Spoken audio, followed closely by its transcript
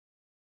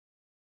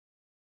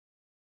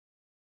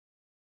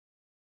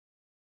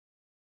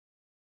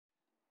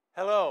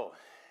Hello,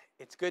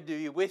 it's good to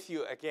be with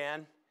you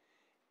again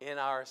in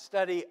our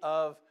study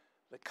of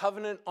the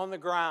Covenant on the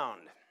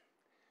Ground,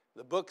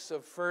 the books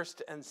of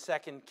 1st and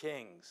 2nd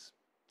Kings.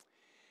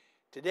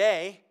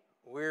 Today,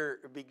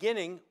 we're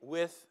beginning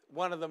with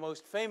one of the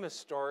most famous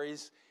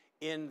stories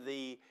in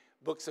the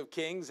books of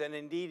Kings and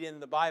indeed in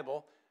the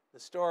Bible, the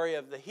story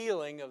of the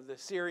healing of the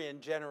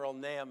Syrian general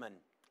Naaman.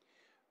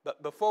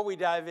 But before we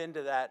dive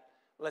into that,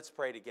 let's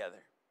pray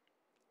together.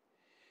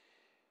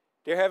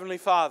 Dear Heavenly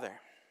Father,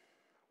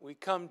 we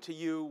come to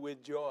you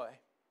with joy.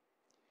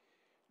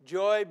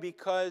 Joy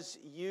because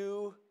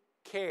you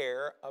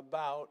care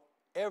about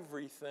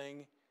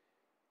everything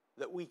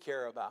that we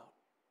care about.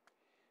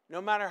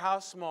 No matter how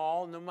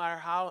small, no matter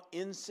how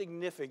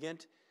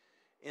insignificant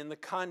in the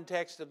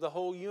context of the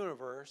whole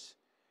universe,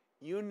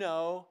 you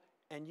know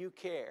and you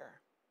care.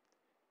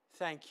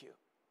 Thank you.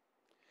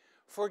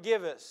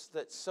 Forgive us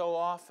that so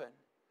often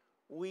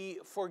we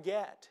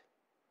forget.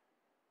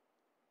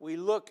 We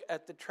look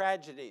at the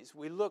tragedies,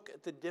 we look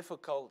at the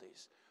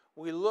difficulties,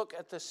 we look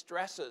at the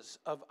stresses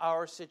of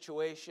our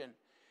situation,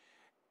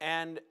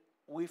 and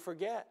we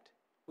forget.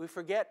 We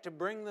forget to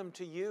bring them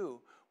to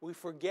you. We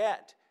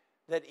forget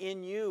that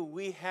in you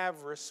we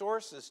have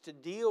resources to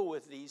deal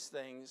with these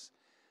things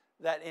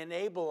that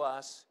enable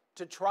us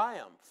to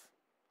triumph.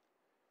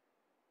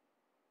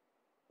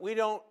 We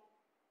don't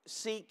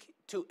seek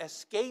to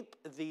escape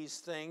these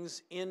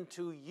things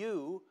into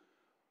you,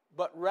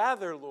 but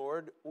rather,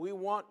 Lord, we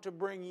want to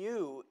bring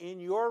you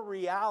in your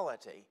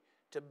reality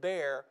to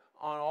bear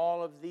on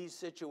all of these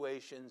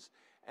situations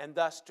and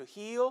thus to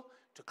heal,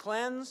 to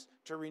cleanse,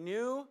 to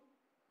renew,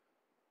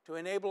 to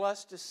enable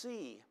us to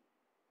see.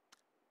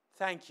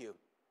 Thank you.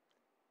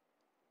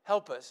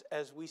 Help us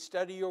as we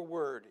study your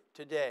word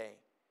today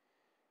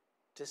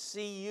to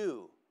see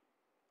you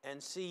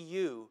and see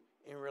you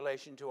in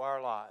relation to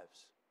our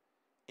lives.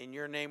 In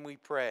your name we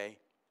pray,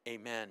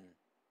 amen.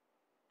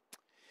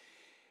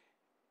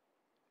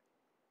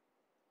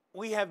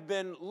 We have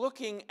been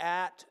looking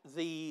at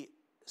the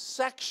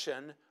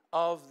section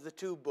of the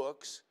two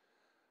books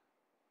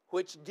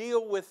which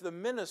deal with the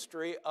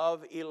ministry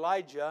of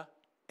Elijah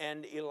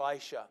and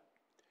Elisha.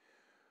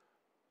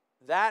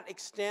 That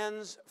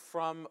extends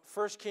from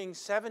 1 Kings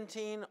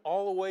 17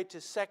 all the way to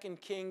 2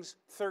 Kings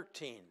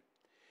 13.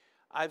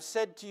 I've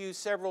said to you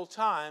several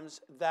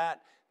times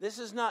that this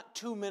is not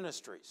two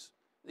ministries.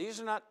 These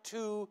are not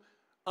two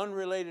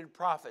unrelated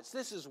prophets.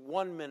 This is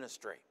one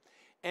ministry.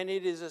 And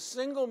it is a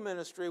single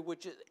ministry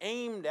which is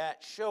aimed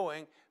at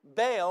showing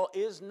Baal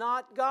is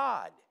not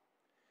God.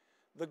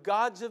 The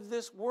gods of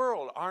this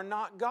world are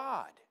not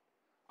God.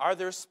 Are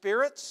there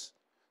spirits?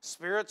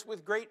 Spirits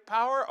with great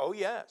power? Oh,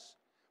 yes.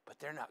 But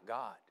they're not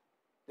God.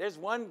 There's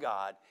one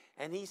God,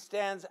 and he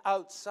stands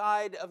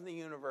outside of the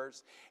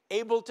universe,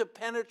 able to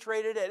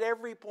penetrate it at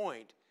every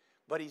point.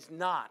 But he's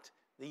not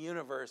the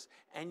universe,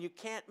 and you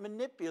can't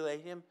manipulate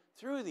him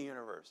through the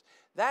universe.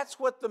 That's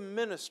what the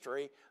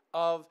ministry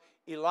of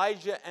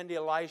Elijah and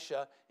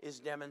Elisha is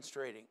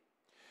demonstrating.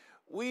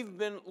 We've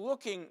been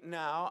looking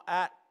now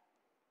at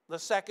the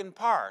second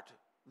part,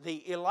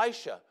 the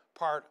Elisha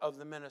part of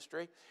the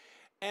ministry,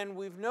 and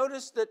we've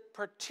noticed that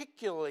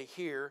particularly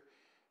here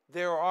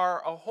there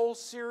are a whole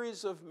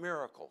series of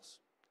miracles,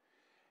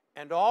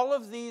 and all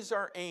of these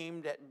are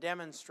aimed at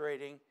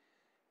demonstrating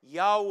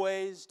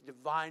Yahweh's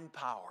divine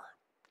power.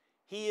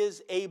 He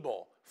is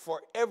able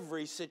for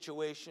every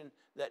situation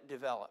that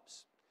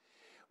develops.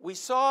 We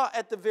saw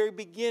at the very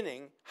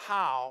beginning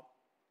how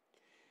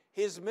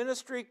his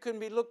ministry can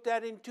be looked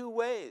at in two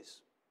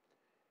ways.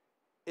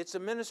 It's a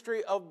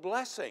ministry of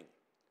blessing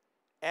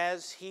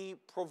as he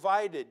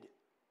provided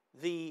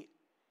the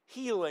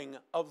healing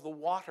of the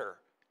water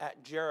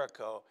at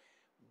Jericho,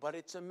 but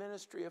it's a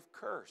ministry of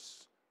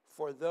curse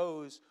for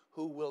those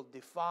who will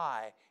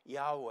defy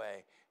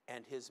Yahweh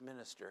and his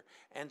minister.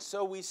 And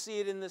so we see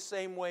it in the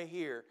same way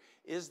here.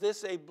 Is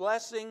this a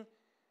blessing?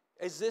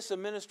 Is this a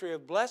ministry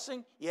of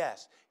blessing?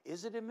 Yes.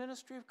 Is it a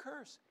ministry of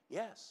curse?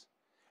 Yes.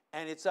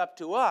 And it's up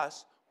to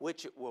us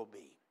which it will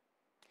be.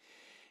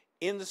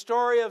 In the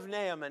story of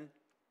Naaman,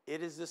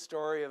 it is the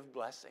story of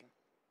blessing.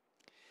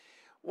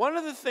 One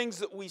of the things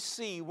that we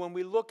see when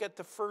we look at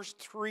the first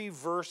 3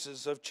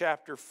 verses of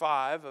chapter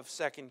 5 of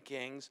 2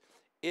 Kings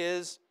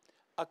is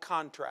a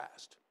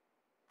contrast.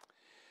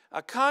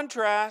 A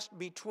contrast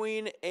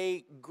between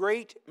a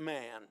great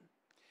man,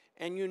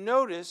 and you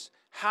notice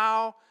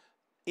how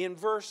in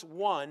verse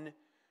 1,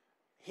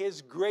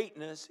 his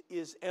greatness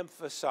is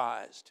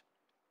emphasized.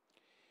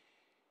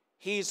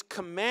 He's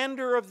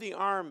commander of the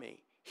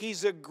army.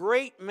 He's a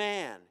great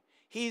man.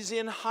 He's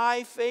in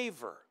high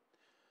favor.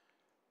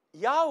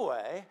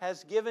 Yahweh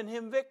has given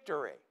him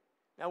victory.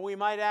 Now we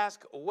might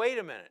ask, wait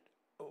a minute,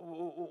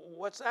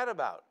 what's that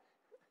about?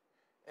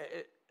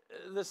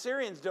 The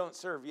Syrians don't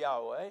serve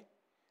Yahweh.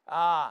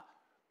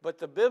 But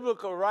the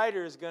biblical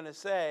writer is going to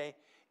say,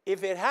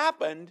 if it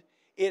happened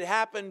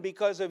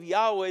because of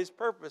Yahweh's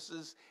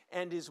purposes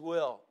and his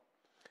will.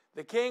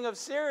 The king of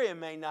Syria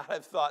may not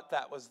have thought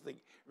that was the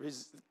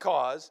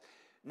cause.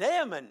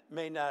 Naaman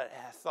may not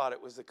have thought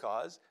it was the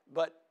cause,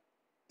 but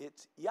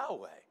it's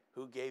Yahweh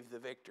who gave the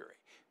victory.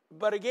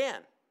 But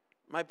again,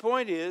 my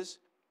point is,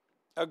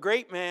 a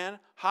great man,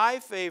 high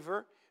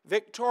favor,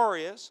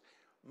 victorious,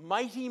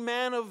 mighty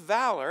man of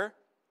valor.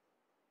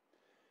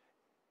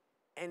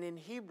 And in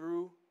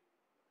Hebrew,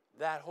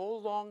 that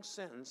whole long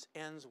sentence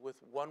ends with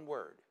one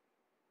word: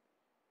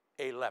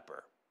 a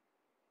leper.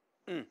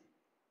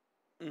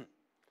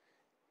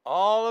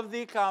 All of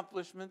the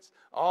accomplishments,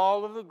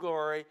 all of the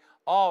glory,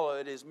 all of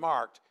it is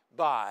marked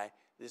by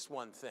this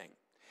one thing.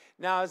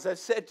 Now, as I've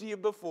said to you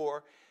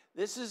before,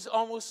 this is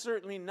almost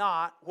certainly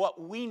not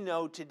what we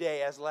know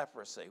today as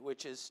leprosy,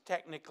 which is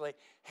technically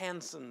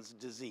Hansen's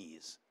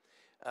disease.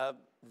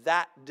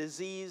 That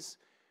disease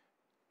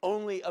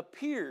only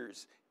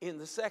appears in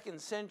the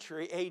 2nd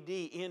century AD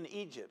in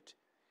Egypt.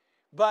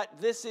 But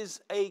this is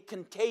a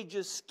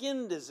contagious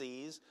skin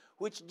disease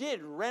which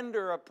did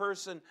render a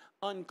person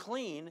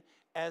unclean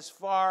as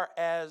far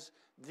as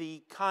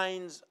the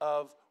kinds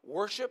of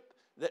worship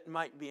that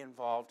might be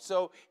involved.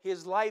 So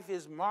his life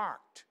is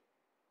marked.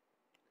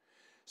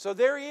 So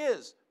there he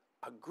is,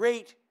 a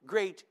great,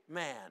 great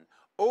man.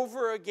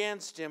 Over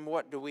against him,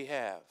 what do we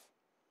have?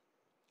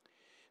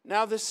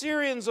 Now the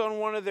Syrians on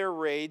one of their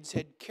raids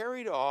had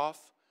carried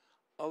off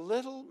a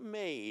little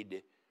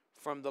maid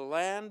from the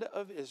land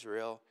of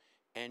Israel,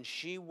 and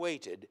she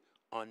waited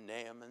on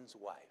Naaman's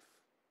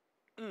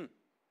wife.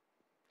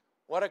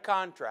 What a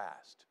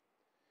contrast.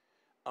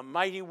 A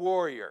mighty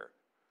warrior,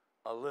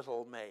 a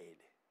little maid.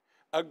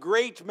 A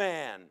great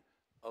man,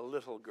 a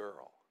little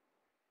girl.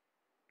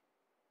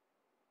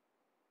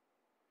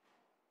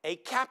 A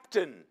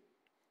captain,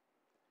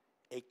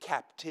 a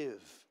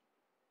captive.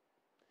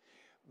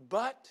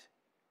 But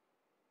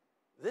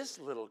this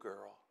little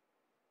girl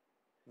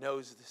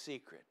knows the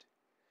secret.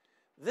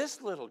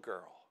 This little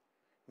girl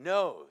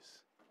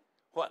knows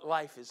what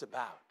life is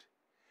about.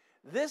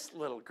 This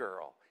little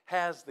girl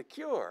has the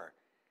cure.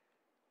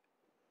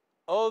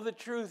 Oh, the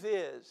truth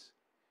is,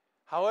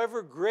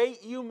 however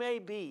great you may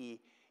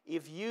be,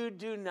 if you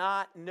do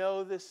not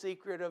know the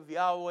secret of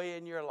Yahweh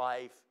in your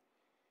life,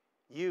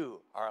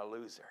 you are a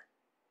loser.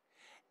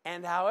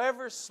 And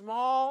however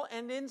small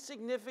and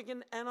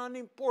insignificant and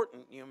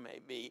unimportant you may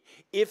be,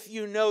 if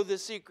you know the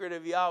secret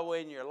of Yahweh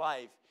in your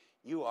life,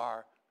 you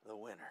are the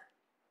winner.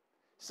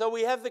 So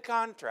we have the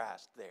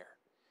contrast there.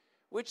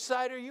 Which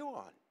side are you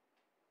on?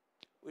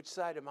 Which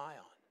side am I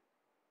on?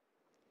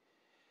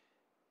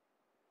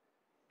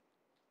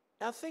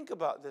 Now think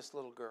about this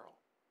little girl.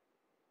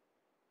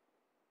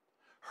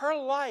 Her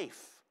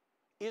life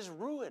is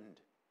ruined.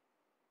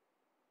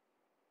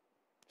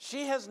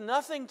 She has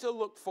nothing to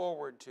look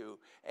forward to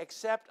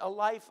except a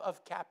life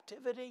of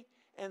captivity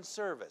and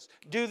service.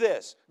 Do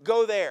this,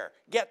 go there,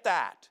 get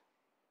that.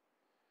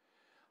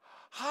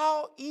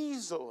 How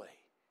easily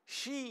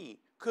she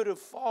could have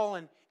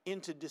fallen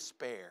into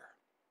despair.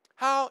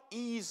 How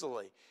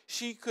easily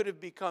she could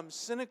have become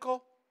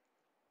cynical,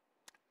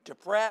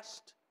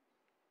 depressed.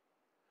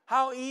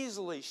 How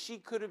easily she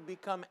could have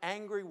become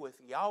angry with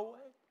Yahweh.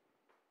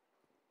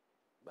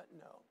 But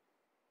no.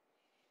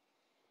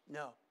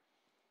 No.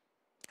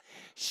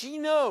 She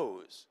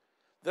knows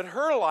that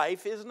her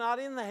life is not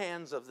in the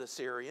hands of the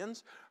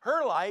Syrians.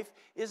 Her life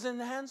is in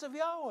the hands of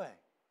Yahweh.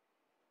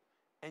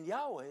 And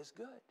Yahweh is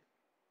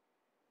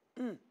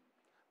good.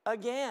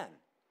 Again,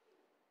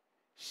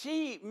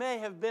 she may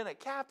have been a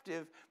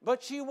captive,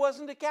 but she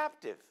wasn't a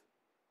captive.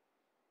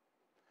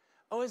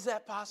 Oh, is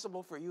that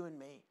possible for you and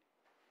me?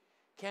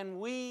 Can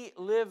we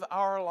live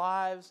our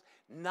lives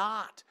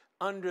not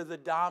under the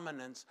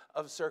dominance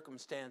of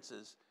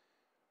circumstances,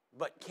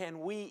 but can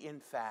we, in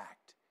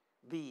fact,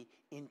 be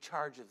in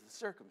charge of the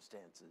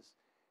circumstances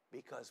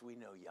because we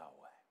know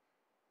Yahweh?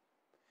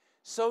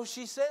 So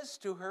she says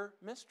to her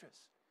mistress,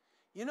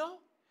 you know,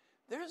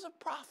 there's a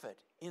prophet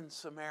in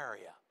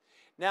Samaria.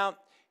 Now,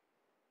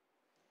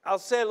 I'll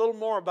say a little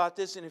more about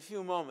this in a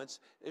few moments.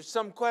 There's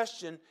some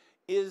question,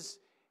 is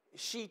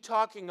she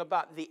talking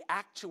about the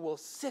actual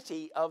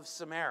city of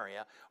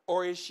Samaria,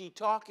 or is she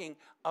talking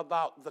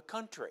about the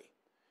country?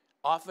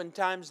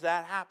 Oftentimes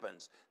that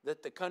happens,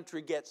 that the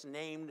country gets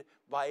named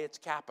by its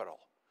capital.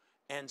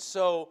 And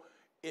so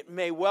it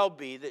may well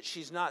be that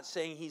she's not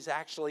saying he's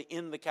actually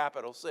in the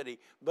capital city,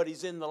 but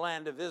he's in the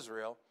land of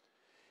Israel.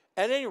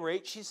 At any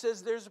rate, she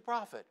says there's a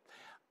prophet.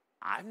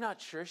 I'm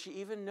not sure she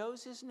even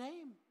knows his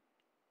name.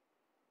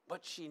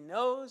 But she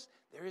knows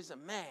there is a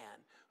man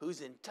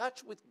who's in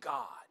touch with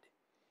God.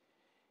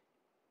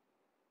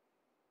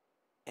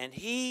 And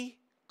he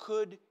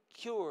could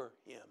cure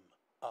him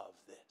of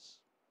this.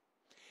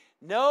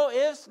 No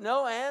ifs,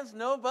 no ands,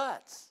 no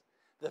buts.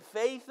 The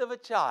faith of a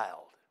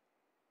child.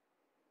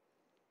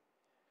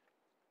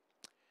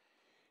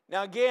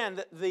 Now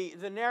again,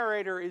 the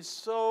narrator is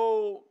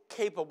so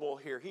capable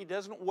here. He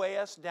doesn't weigh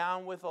us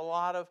down with a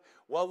lot of,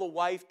 well, the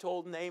wife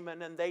told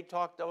Naaman and they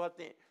talked about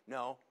the...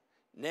 No,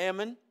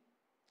 Naaman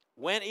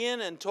went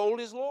in and told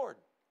his Lord.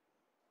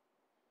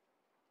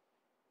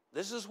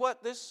 This is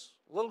what this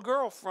little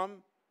girl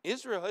from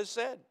Israel has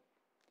said.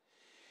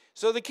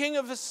 So the king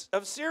of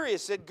Syria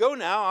said, go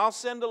now, I'll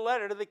send a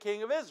letter to the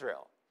king of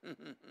Israel.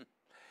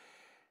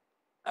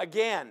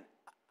 Again,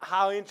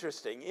 how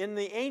interesting. In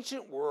the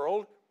ancient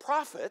world,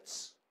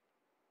 prophets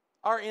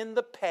are in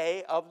the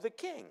pay of the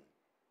king.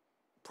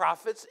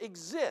 Prophets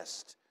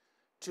exist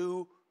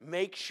to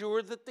make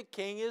sure that the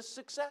king is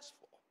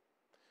successful.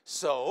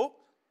 So,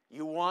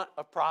 you want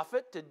a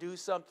prophet to do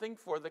something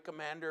for the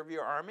commander of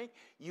your army,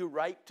 you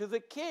write to the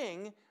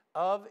king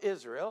of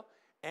Israel,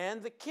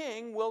 and the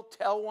king will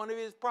tell one of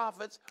his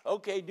prophets,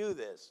 okay, do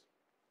this.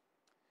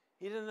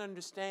 He didn't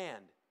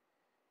understand.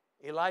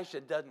 Elisha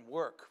doesn't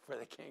work for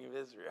the king of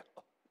Israel.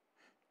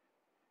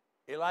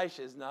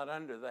 Elisha is not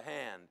under the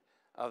hand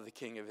of the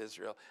king of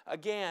Israel.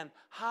 Again,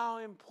 how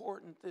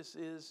important this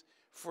is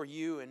for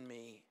you and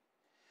me.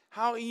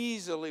 How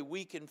easily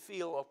we can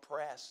feel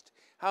oppressed.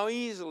 How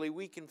easily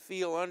we can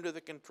feel under the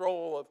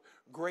control of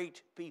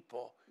great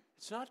people.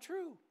 It's not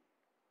true.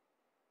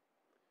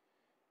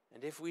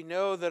 And if we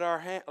know that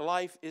our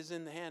life is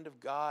in the hand of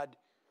God,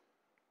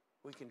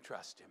 we can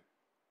trust him.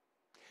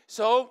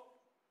 So,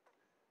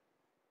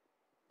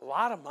 a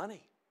lot of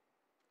money.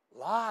 A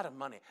lot of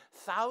money.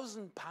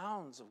 1,000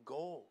 pounds of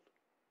gold.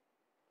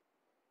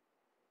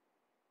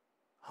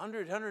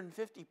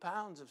 150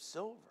 pounds of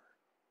silver.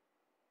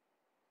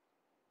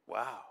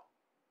 Wow.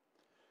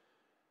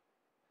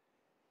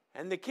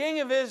 And the king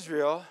of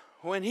Israel,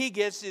 when he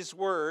gets his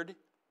word,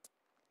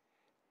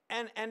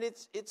 and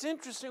it's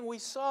interesting, we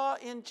saw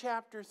in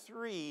chapter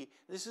 3,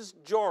 this is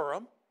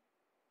Joram,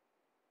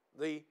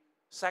 the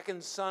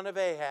second son of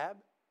Ahab.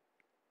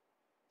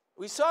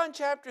 We saw in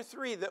chapter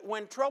 3 that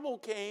when trouble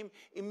came,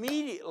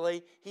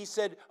 immediately he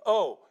said,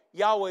 oh,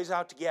 Yahweh's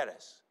out to get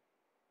us.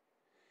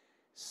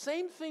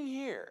 Same thing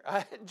here.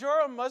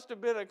 Joram must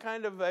have been a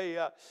kind of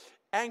a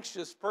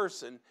anxious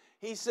person.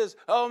 He says,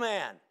 oh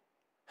man,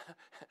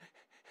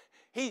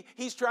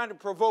 he's trying to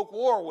provoke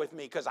war with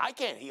me because I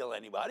can't heal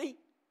anybody.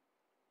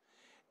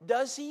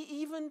 Does he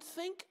even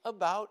think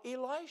about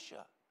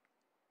Elisha?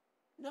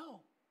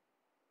 No.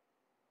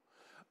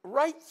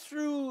 Right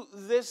through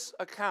this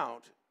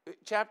account,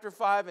 chapter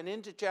 5 and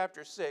into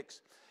chapter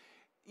 6,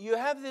 you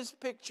have this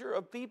picture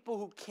of people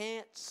who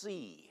can't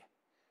see,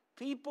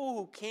 people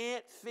who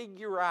can't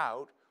figure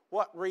out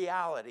what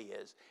reality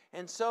is.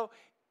 And so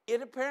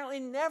it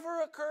apparently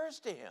never occurs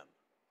to him,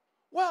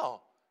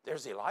 well,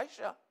 there's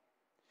Elisha.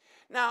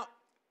 Now,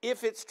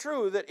 if it's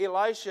true that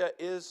Elisha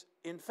is,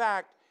 in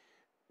fact,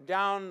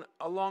 down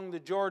along the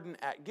Jordan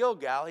at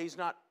Gilgal, he's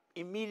not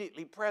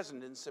immediately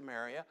present in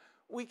Samaria,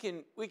 we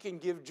can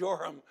give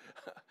Joram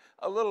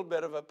a little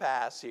bit of a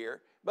pass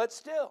here, but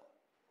still,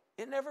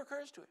 it never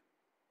occurs to him.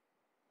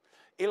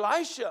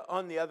 Elisha,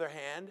 on the other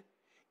hand,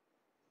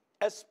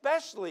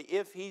 especially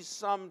if he's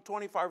some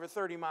 25 or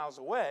 30 miles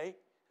away,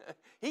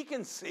 he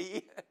can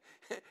see,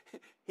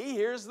 he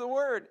hears the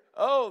word.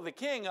 Oh, the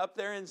king up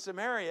there in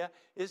Samaria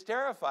is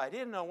terrified. He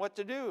didn't know what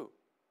to do.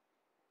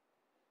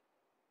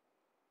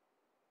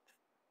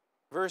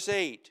 Verse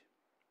 8.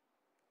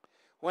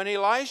 When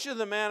Elisha,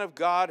 the man of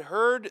God,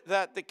 heard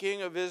that the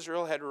king of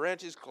Israel had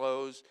rent his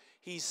clothes,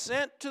 he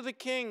sent to the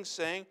king,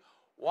 saying,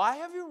 why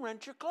have you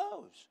rent your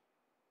clothes?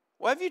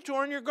 Why have you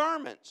torn your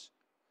garments?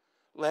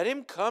 Let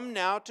him come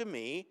now to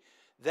me,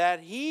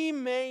 that he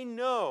may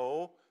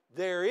know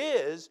there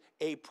is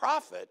a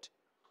prophet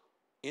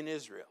in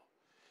Israel.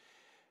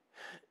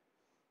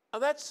 Now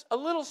that's a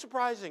little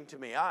surprising to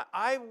me.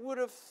 I would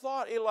have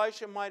thought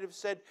Elisha might have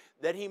said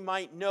that he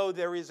might know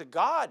there is a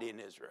God in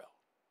Israel.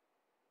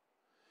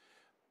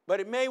 But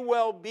it may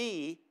well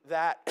be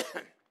that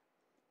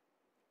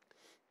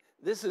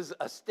this is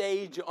a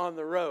stage on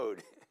the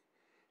road.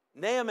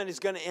 Naaman is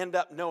going to end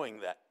up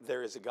knowing that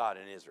there is a God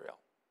in Israel.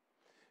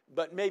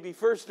 But maybe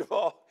first of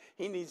all,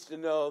 he needs to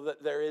know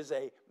that there is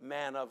a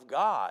man of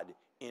God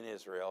in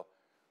Israel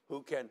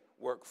who can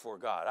work for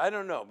God. I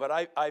don't know, but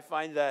I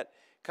find that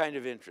kind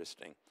of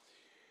interesting.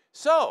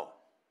 So,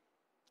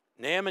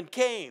 Naaman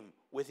came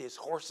with his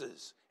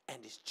horses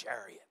and his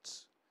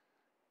chariots.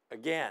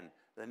 Again,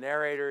 the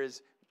narrator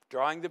is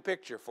drawing the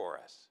picture for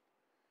us.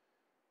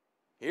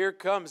 Here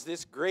comes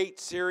this great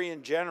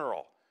Syrian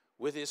general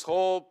with his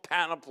whole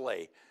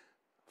panoply,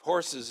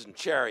 horses and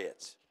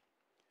chariots.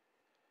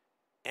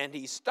 And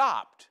he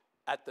stopped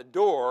at the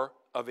door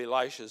of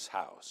Elisha's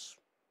house.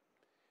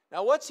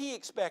 Now, what's he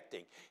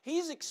expecting?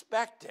 He's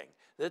expecting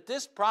that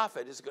this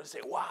prophet is going to say,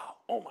 wow,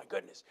 oh my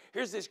goodness,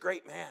 here's this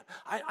great man.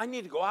 I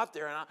need to go out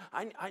there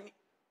and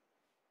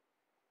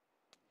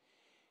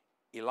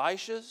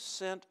Elisha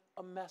sent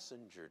a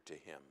messenger to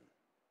him.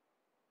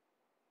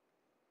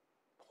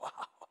 Wow.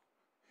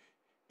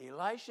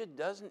 Elisha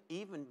doesn't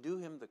even do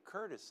him the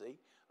courtesy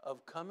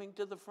of coming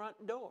to the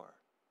front door.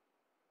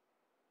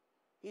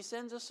 He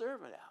sends a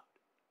servant out.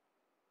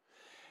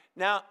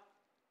 Now,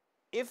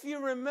 if you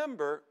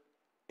remember,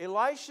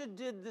 Elisha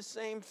did the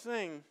same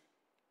thing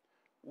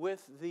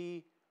with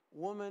the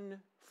woman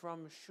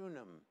from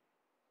Shunem.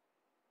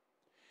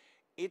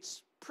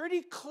 It's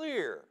pretty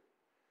clear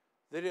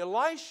that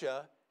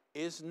Elisha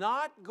is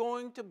not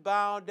going to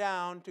bow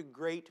down to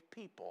great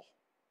people.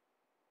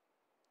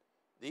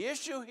 The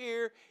issue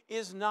here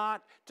is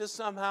not to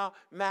somehow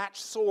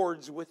match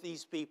swords with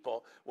these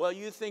people. Well,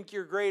 you think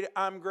you're great,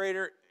 I'm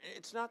greater.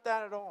 It's not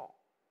that at all.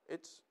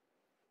 It's,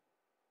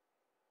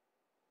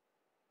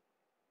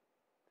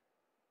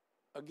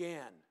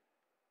 again,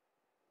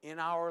 in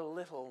our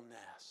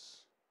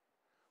littleness,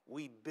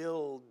 we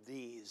build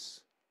these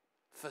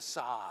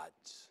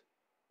facades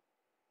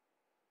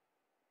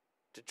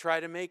to try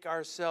to make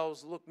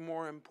ourselves look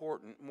more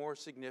important, more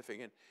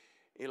significant.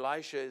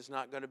 Elisha is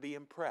not going to be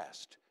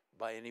impressed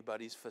by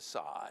anybody's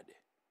facade.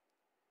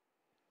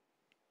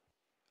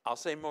 I'll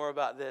say more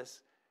about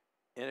this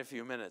in a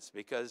few minutes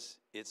because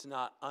it's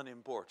not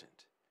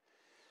unimportant.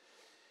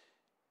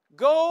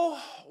 Go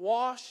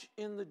wash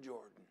in the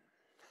Jordan.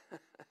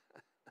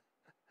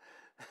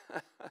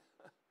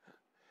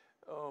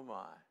 Oh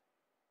my.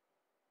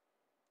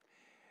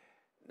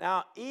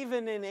 Now,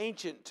 even in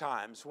ancient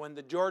times, when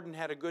the Jordan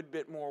had a good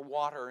bit more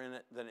water in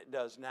it than it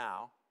does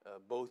now,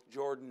 both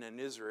Jordan and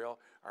Israel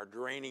are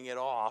draining it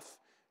off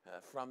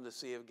from the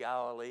Sea of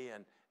Galilee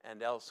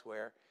and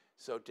elsewhere.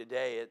 So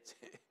today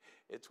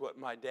it's what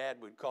my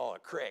dad would call a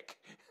creek,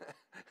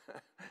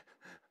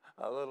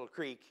 a little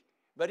creek.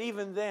 But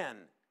even then,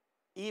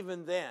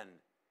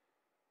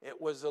 it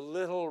was a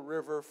little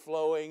river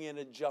flowing in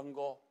a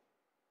jungle,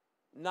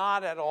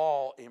 not at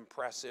all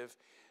impressive,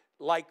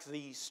 like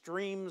the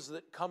streams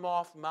that come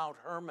off Mount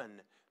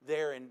Hermon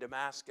there in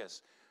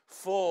Damascus,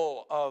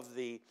 full of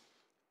the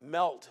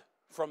melt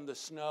from the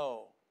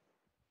snow,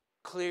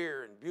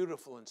 clear and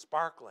beautiful and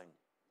sparkling.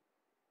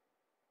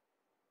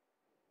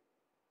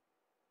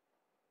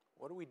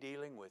 What are we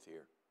dealing with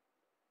here?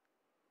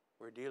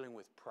 We're dealing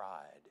with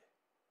pride.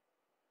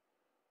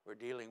 We're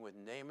dealing with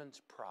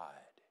Naaman's pride.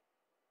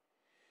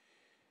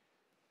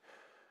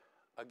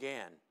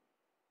 Again,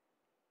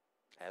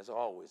 as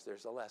always,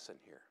 there's a lesson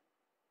here.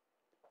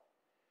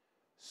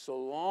 So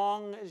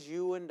long as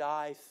you and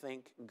I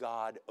think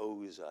God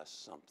owes us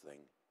something,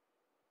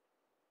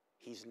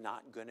 He's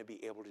not going to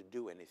be able to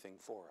do anything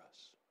for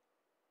us.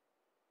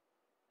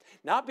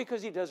 Not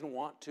because He doesn't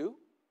want to,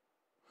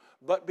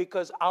 but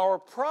because our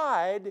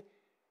pride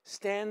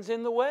stands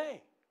in the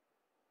way.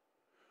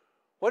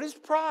 What is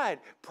pride?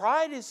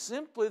 Pride is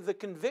simply the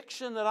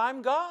conviction that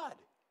I'm God.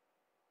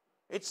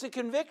 It's the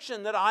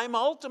conviction that I'm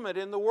ultimate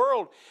in the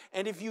world.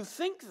 And if you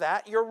think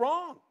that, you're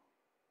wrong.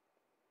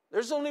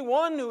 There's only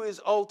one who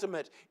is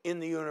ultimate in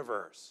the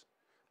universe.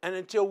 And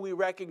until we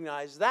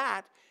recognize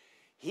that,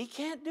 He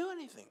can't do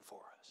anything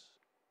for us.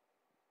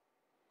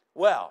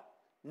 Well,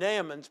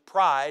 Naaman's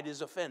pride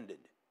is offended.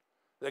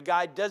 The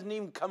guy doesn't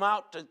even come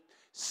out to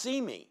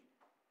see me,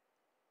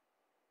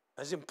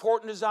 as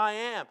important as I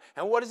am.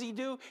 And what does he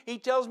do? He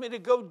tells me to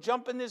go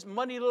jump in this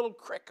muddy little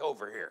creek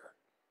over here.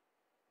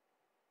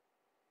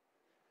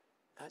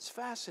 That's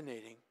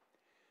fascinating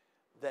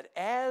that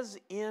as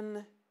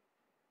in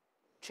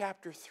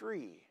chapter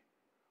 3,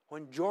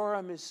 when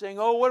Joram is saying,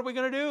 oh, what are we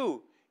going to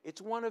do?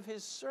 It's one of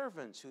his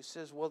servants who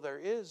says, well, there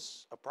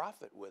is a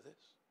prophet with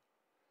us.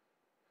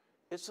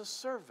 It's a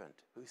servant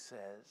who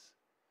says,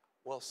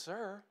 well,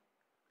 sir,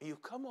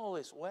 you've come all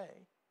this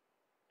way.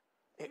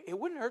 It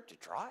wouldn't hurt to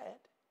try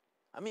it.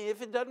 I mean,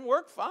 if it doesn't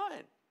work,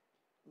 fine.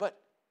 But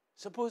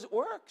suppose it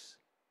works.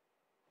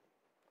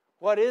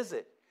 What is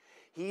it?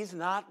 He's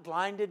not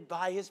blinded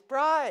by his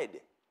pride.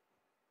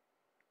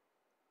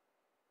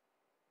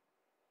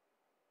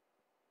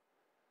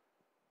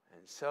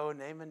 And so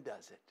Naaman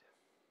does it.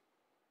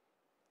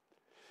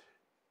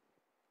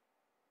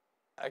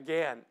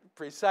 Again,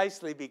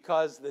 precisely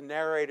because the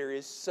narrator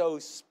is so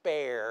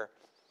spare,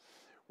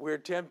 we're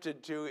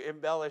tempted to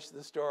embellish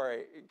the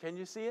story. Can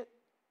you see it?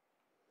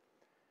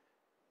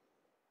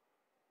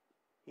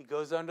 He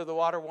goes under the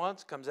water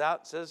once, comes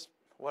out, and says,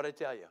 what'd I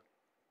tell you?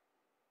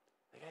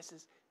 The guy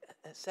says,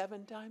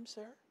 7 times,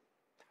 sir?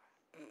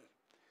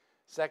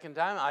 Second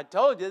time, I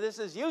told you this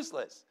is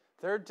useless.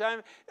 Third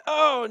time,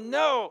 oh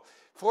no.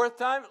 Fourth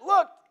time,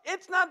 look,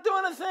 it's not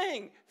doing a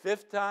thing.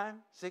 5th time,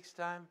 6th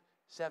time,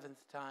 7th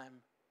time.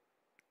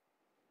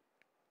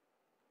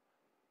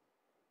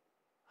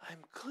 I'm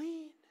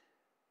clean.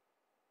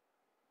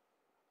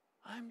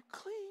 I'm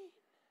clean.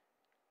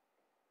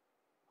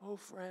 Oh,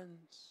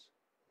 friends,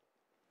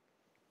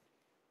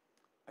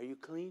 are you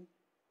clean?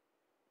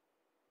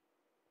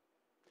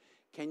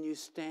 Can you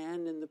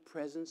stand in the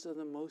presence of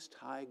the Most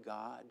High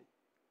God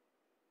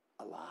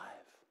alive,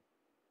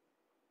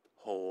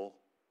 whole,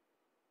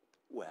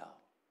 well?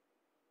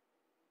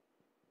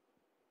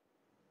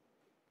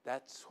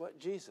 That's what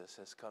Jesus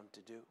has come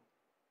to do,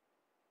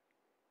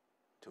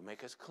 to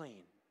make us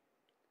clean.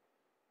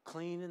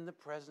 Clean in the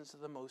presence of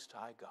the Most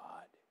High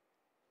God.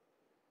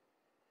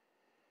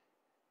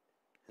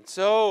 And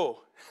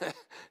so,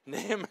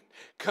 Naaman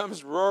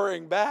comes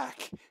roaring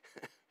back.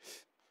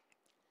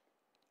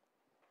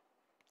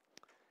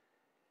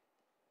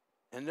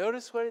 And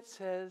notice what it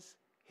says.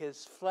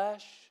 His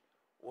flesh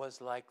was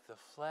like the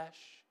flesh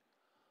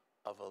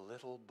of a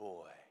little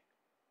boy.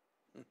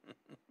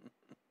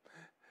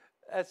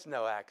 That's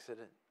no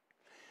accident.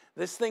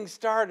 This thing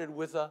started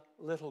with a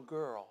little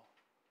girl.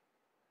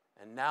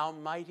 And now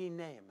mighty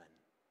Naaman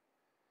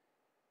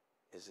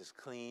is as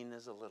clean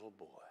as a little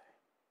boy.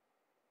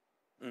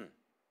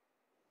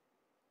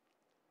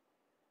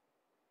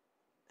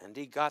 And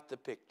he got the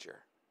picture.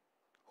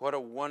 What a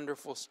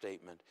wonderful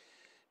statement.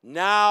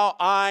 Now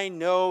I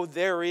know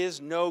there is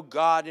no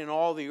God in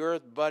all the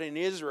earth but in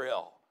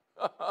Israel.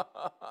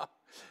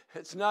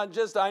 It's not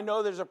just I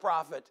know there's a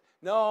prophet.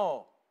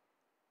 No,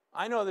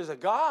 I know there's a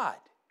God.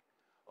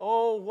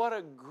 Oh, what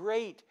a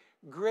great,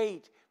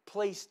 great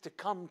place to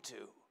come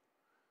to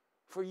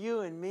for you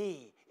and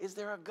me. Is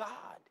there a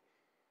God?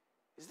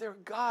 Is there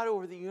a God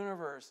over the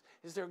universe?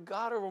 Is there a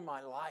God over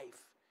my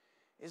life?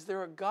 Is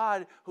there a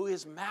God who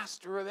is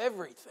master of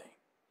everything?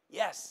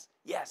 Yes,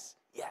 yes,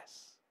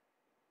 yes.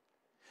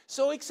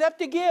 So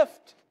accept a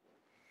gift.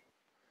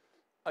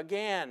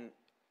 Again,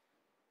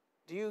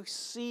 do you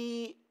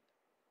see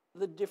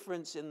the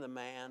difference in the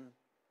man?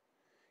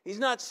 He's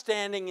not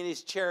standing in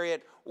his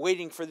chariot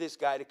waiting for this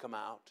guy to come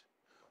out.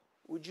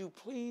 Would you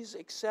please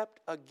accept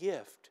a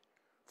gift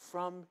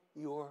from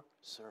your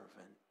servant?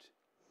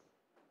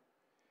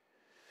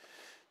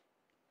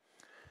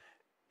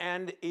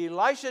 And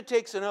Elisha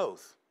takes an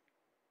oath.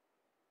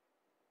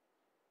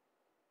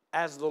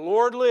 As the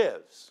Lord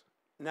lives.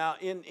 Now,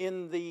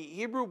 in the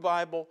Hebrew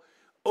Bible,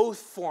 oath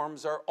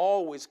forms are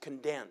always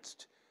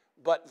condensed.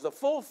 But the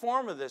full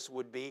form of this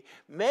would be,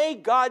 may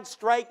God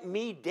strike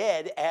me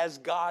dead as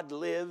God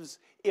lives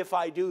if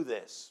I do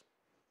this.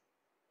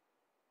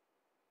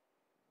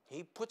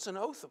 He puts an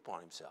oath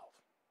upon himself.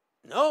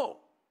 No,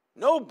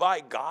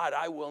 by God,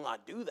 I will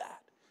not do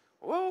that.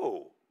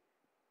 Whoa,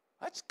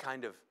 that's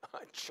kind of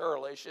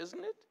churlish,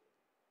 isn't it?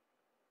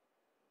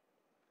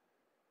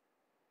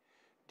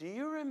 Do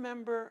you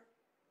remember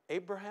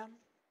Abraham?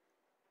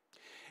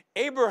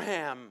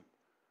 Abraham,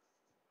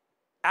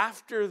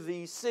 after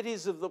the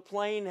cities of the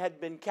plain had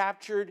been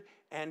captured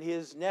and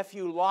his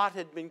nephew Lot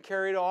had been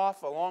carried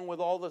off along with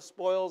all the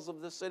spoils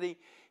of the city,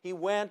 he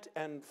went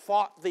and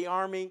fought the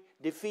army,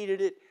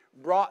 defeated it,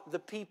 brought the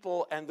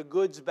people and the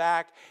goods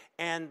back,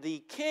 and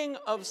the king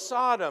of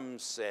Sodom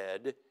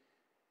said,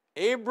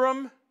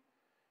 Abram,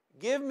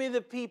 give me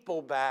the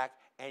people back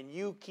and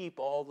you keep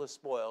all the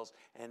spoils.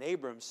 And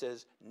Abram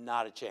says,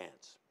 not a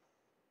chance.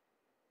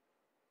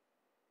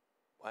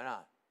 Why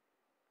not?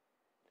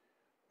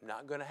 I'm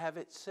not going to have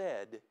it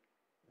said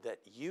that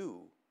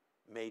you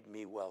made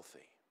me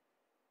wealthy.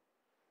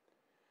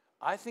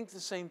 I think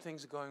the same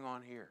thing's going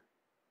on here.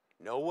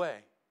 No way,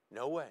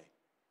 no way.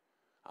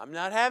 I'm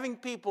not having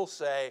people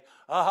say,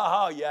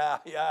 oh, yeah,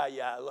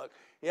 look,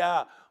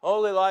 yeah,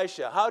 old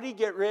Elisha, how'd he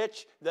get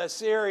rich? The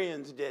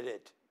Syrians did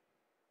it.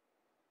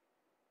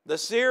 The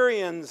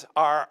Syrians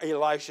are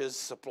Elisha's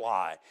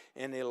supply.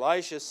 And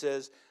Elisha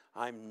says,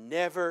 I'm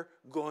never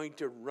going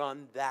to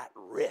run that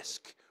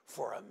risk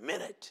for a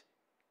minute.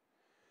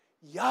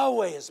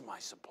 Yahweh is my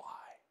supply.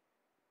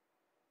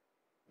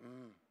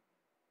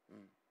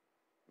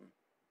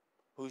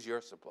 Who's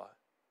your supply?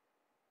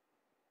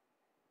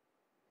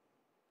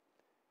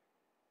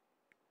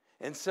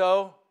 And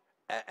so,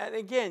 and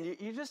again,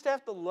 you just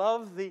have to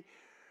love the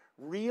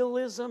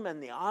realism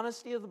and the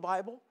honesty of the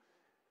Bible.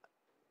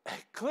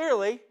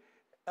 Clearly,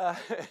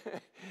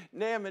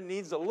 Naaman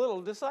needs a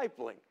little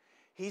discipling.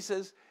 He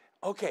says,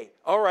 okay,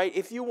 all right,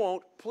 if you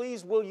won't,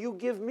 please will you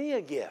give me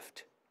a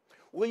gift?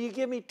 Will you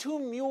give me 2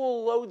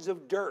 mule loads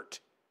of dirt?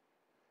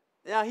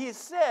 Now he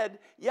said,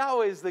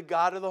 Yahweh is the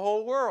God of the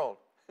whole world.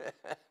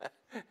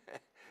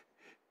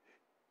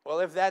 Well,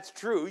 if that's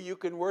true, you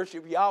can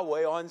worship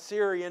Yahweh on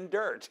Syrian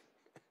dirt.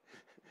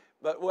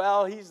 But,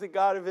 well, he's the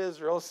God of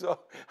Israel, so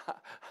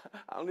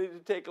I'll need to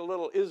take a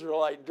little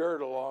Israelite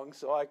dirt along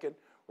so I can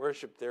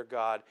worship their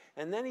God.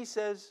 And then he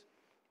says,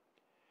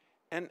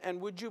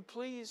 and would you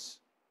please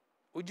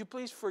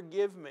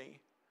forgive me?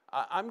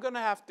 I'm going to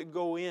have to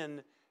go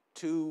in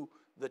to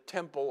the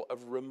temple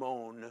of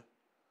Rimmon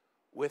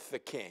with the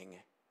king.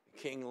 The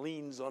king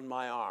leans on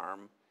my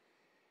arm.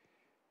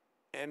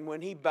 And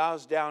when he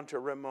bows down to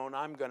Rimmon,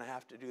 I'm going to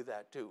have to do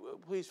that too.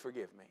 Please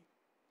forgive me.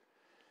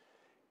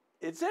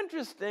 It's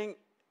interesting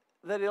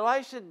that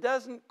Elisha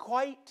doesn't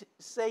quite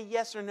say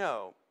yes or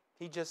no.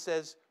 He just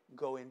says,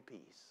 go in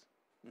peace.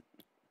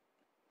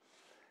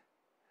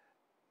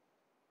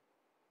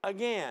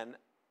 Again,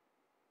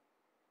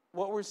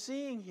 what we're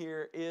seeing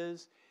here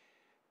is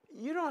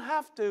you don't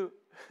have to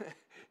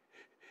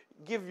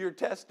give your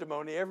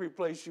testimony every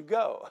place you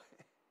go.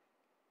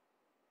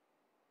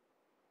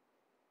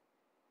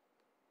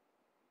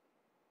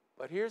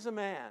 But here's a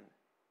man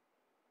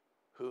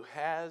who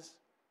has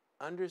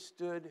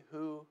understood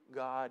who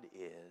God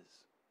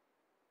is,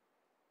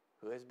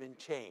 who has been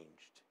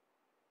changed.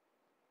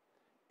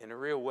 In a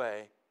real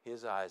way,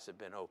 his eyes have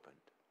been opened.